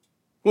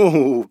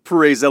Oh,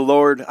 praise the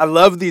Lord. I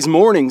love these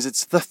mornings.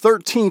 It's the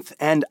 13th,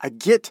 and I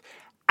get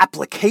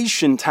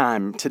application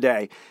time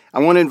today. I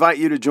want to invite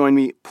you to join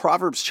me.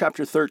 Proverbs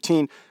chapter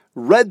 13,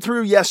 read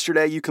through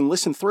yesterday. You can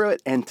listen through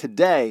it, and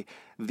today,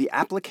 the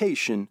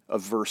application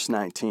of verse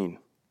 19.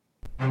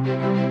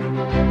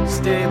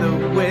 Stay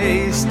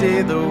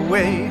the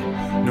way,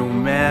 no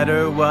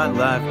matter what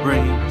life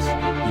brings.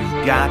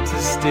 You've got to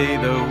stay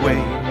the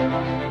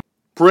way.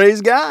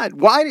 Praise God.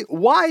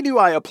 Why do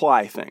I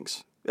apply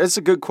things? That's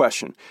a good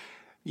question.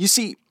 You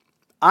see,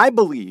 I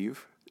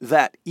believe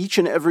that each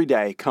and every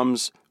day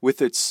comes with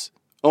its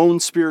own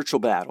spiritual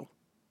battle.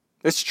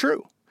 It's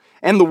true.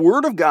 And the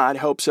Word of God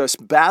helps us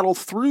battle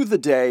through the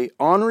day,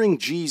 honoring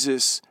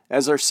Jesus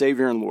as our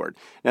Savior and Lord.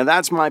 Now,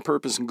 that's my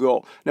purpose and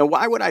goal. Now,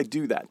 why would I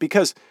do that?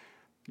 Because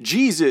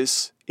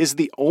Jesus is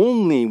the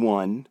only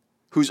one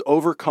who's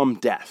overcome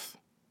death.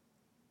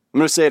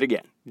 I'm going to say it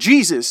again.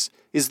 Jesus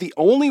is the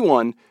only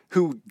one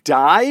who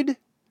died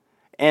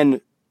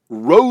and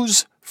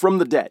rose from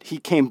the dead. He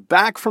came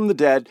back from the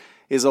dead,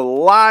 is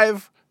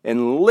alive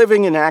and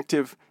living and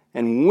active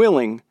and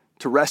willing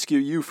to rescue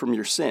you from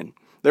your sin.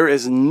 There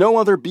is no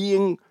other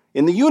being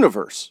in the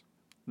universe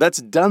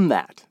that's done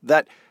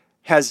that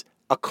has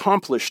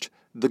accomplished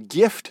the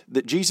gift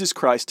that Jesus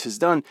Christ has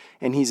done,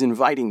 and he's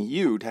inviting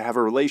you to have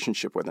a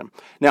relationship with him.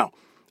 Now,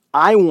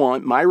 I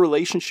want my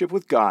relationship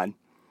with God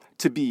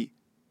to be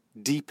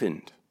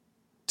deepened,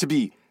 to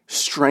be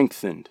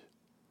strengthened,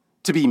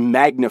 to be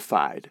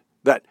magnified,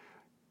 that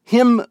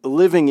him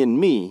living in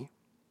me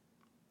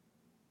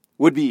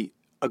would be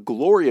a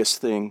glorious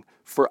thing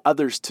for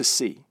others to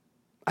see.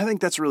 I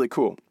think that's really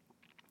cool.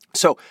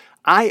 So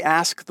I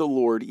ask the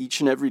Lord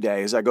each and every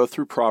day as I go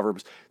through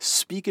Proverbs,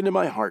 speak into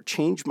my heart,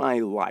 change my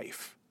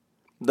life,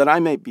 that I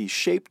may be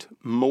shaped,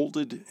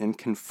 molded, and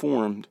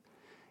conformed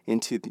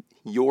into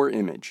your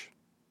image,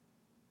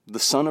 the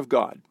Son of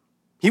God.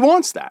 He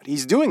wants that.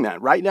 He's doing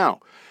that right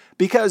now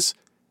because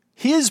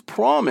his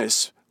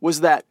promise was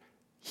that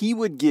he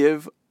would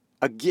give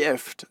a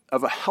gift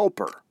of a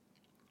helper.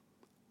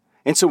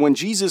 And so when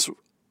Jesus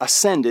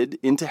ascended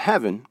into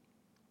heaven,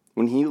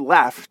 when he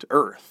left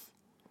earth,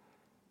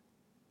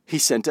 he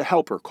sent a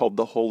helper called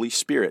the Holy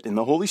Spirit. And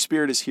the Holy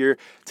Spirit is here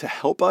to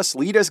help us,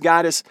 lead us,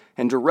 guide us,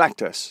 and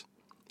direct us.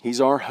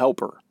 He's our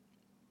helper.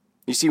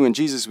 You see, when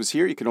Jesus was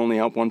here, he could only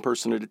help one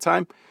person at a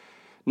time.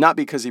 Not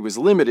because he was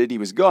limited, he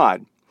was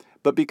God,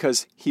 but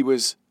because he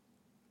was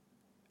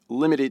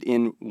limited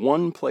in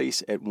one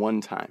place at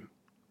one time.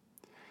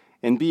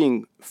 And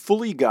being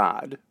fully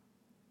God,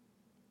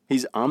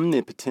 he's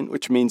omnipotent,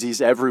 which means he's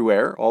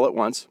everywhere all at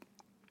once.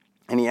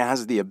 And he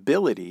has the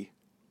ability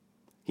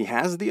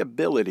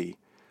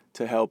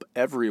to help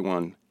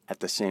everyone at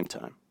the same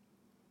time.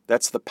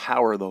 That's the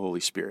power of the Holy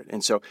Spirit.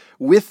 And so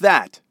with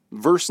that,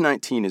 verse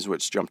 19 is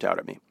what's jumped out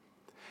at me.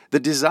 The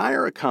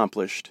desire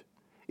accomplished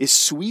is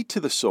sweet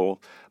to the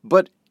soul,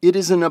 but it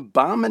is an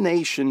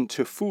abomination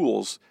to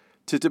fools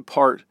to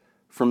depart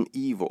from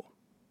evil.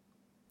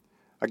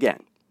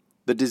 Again,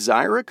 the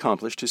desire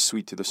accomplished is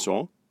sweet to the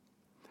soul,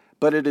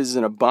 but it is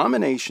an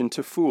abomination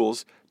to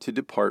fools to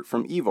depart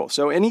from evil.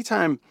 So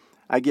anytime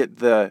I get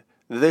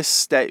this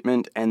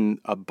statement and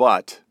a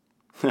but,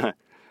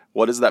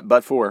 what is that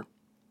but for?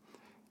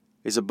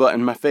 Is a but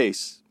in my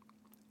face.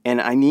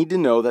 And I need to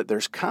know that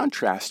there's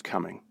contrast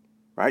coming,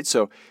 right?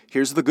 So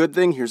here's the good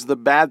thing, here's the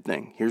bad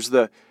thing, here's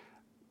the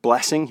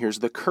blessing, here's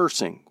the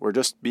cursing. We're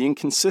just being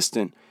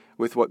consistent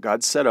with what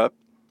God set up,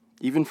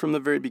 even from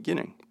the very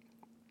beginning.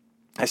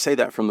 I say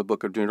that from the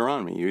book of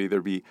Deuteronomy. You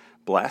either be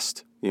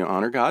blessed,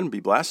 honor God and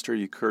be blessed, or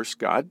you curse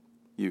God,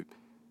 you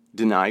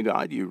deny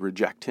God, you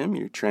reject him,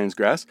 you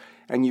transgress,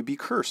 and you be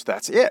cursed.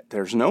 That's it.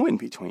 There's no in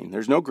between.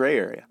 There's no gray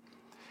area.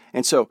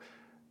 And so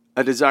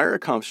a desire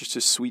accomplished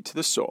is sweet to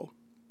the soul.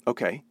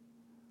 Okay,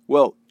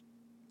 well,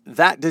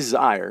 that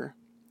desire,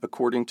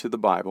 according to the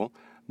Bible,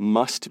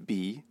 must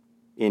be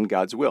in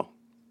God's will.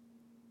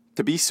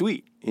 To be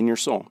sweet in your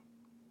soul,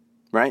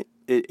 right?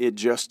 It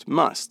just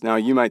must. Now,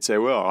 you might say,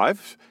 well,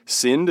 I've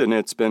sinned and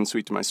it's been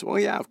sweet to my soul. Well,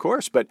 yeah, of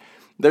course, but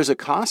there's a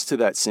cost to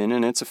that sin,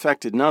 and it's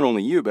affected not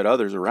only you, but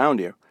others around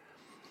you.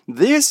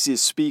 This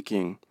is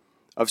speaking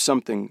of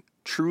something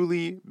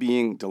truly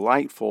being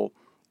delightful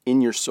in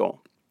your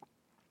soul.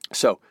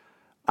 So,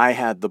 I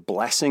had the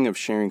blessing of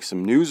sharing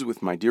some news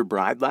with my dear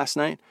bride last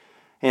night,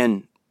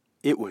 and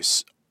it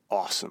was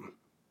awesome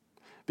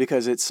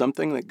because it's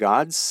something that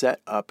God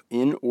set up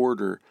in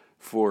order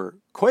for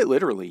quite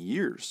literally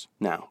years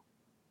now.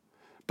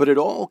 But it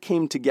all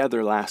came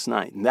together last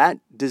night, and that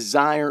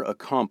desire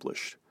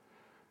accomplished.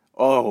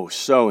 Oh,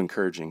 so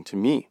encouraging to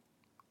me.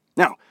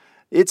 Now,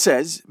 it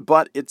says,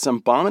 but it's an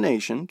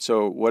abomination.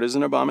 So what is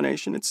an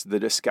abomination? It's the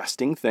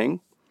disgusting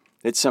thing.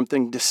 It's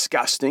something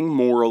disgusting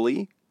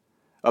morally,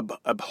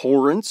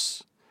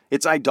 abhorrence.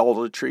 It's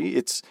idolatry.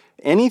 It's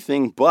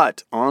anything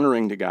but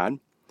honoring to God.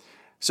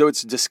 So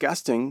it's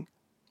disgusting.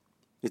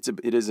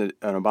 It is an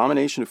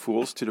abomination of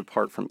fools to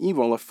depart from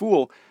evil. A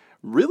fool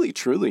really,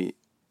 truly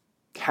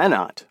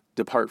cannot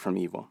depart from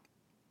evil.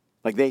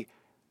 Like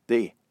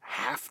they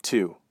have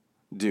to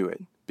do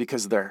it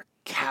because they're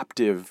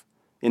captive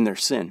in their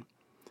sin.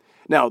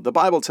 Now, the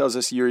Bible tells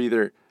us you're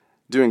either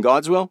doing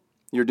God's will,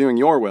 you're doing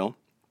your will,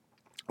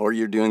 or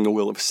you're doing the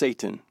will of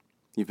Satan.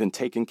 You've been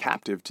taken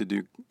captive to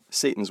do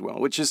Satan's will,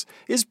 which is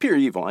pure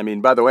evil. I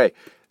mean, by the way,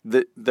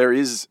 there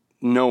is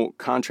no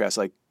contrast.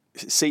 Like,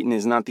 Satan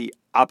is not the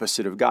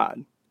opposite of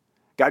God.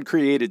 God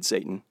created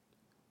Satan.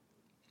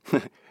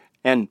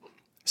 And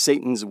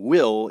Satan's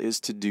will is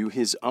to do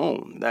his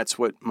own. That's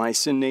what my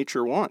sin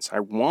nature wants. I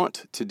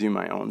want to do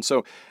my own.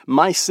 So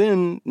my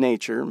sin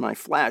nature, my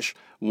flesh,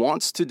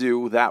 wants to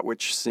do that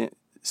which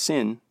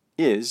sin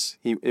is.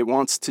 It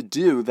wants to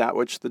do that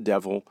which the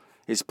devil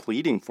is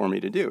pleading for me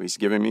to do. He's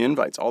giving me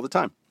invites all the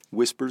time,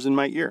 whispers in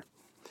my ear.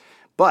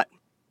 But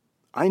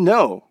I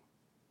know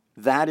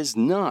that is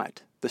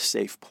not the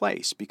safe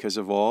place because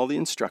of all the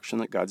instruction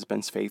that God's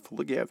been faithful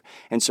to give.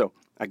 And so,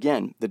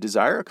 again, the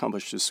desire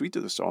accomplished is sweet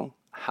to the soul.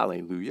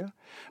 Hallelujah.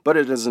 But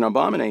it is an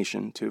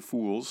abomination to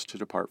fools to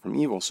depart from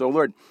evil. So,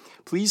 Lord,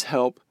 please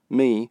help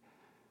me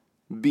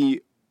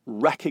be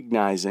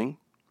recognizing,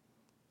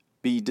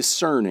 be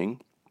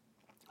discerning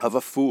of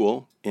a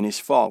fool in his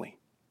folly.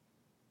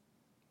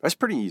 That's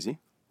pretty easy.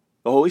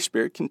 The Holy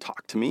Spirit can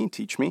talk to me and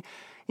teach me,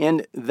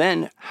 and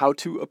then how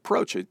to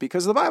approach it.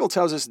 Because the Bible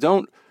tells us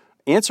don't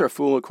answer a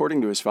fool according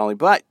to his folly,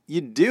 but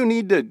you do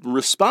need to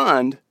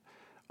respond.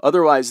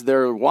 Otherwise,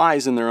 they're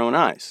wise in their own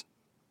eyes.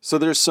 So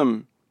there's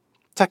some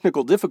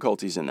technical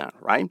difficulties in that,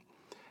 right?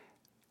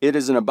 It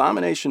is an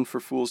abomination for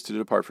fools to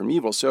depart from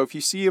evil. So if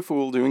you see a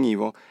fool doing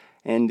evil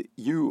and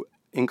you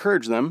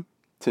encourage them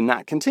to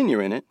not continue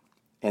in it,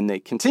 and they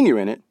continue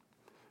in it,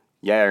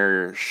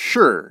 you're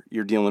sure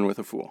you're dealing with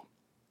a fool.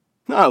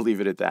 I'll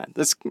leave it at that.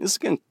 This is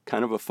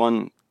kind of a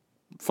fun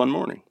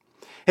morning.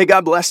 Hey,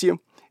 God bless you.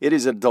 It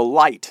is a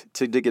delight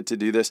to get to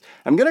do this.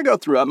 I'm going to go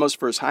through Utmost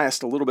First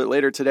Highest a little bit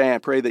later today. I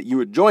pray that you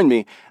would join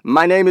me.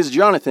 My name is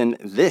Jonathan.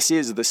 This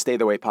is the Stay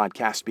the Way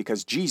podcast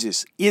because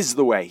Jesus is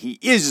the way. He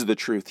is the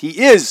truth.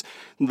 He is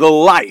the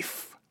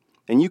life.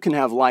 And you can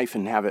have life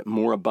and have it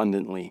more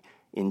abundantly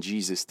in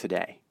Jesus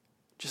today.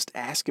 Just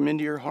ask him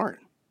into your heart.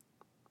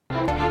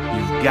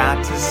 You've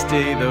got to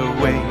stay the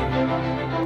way.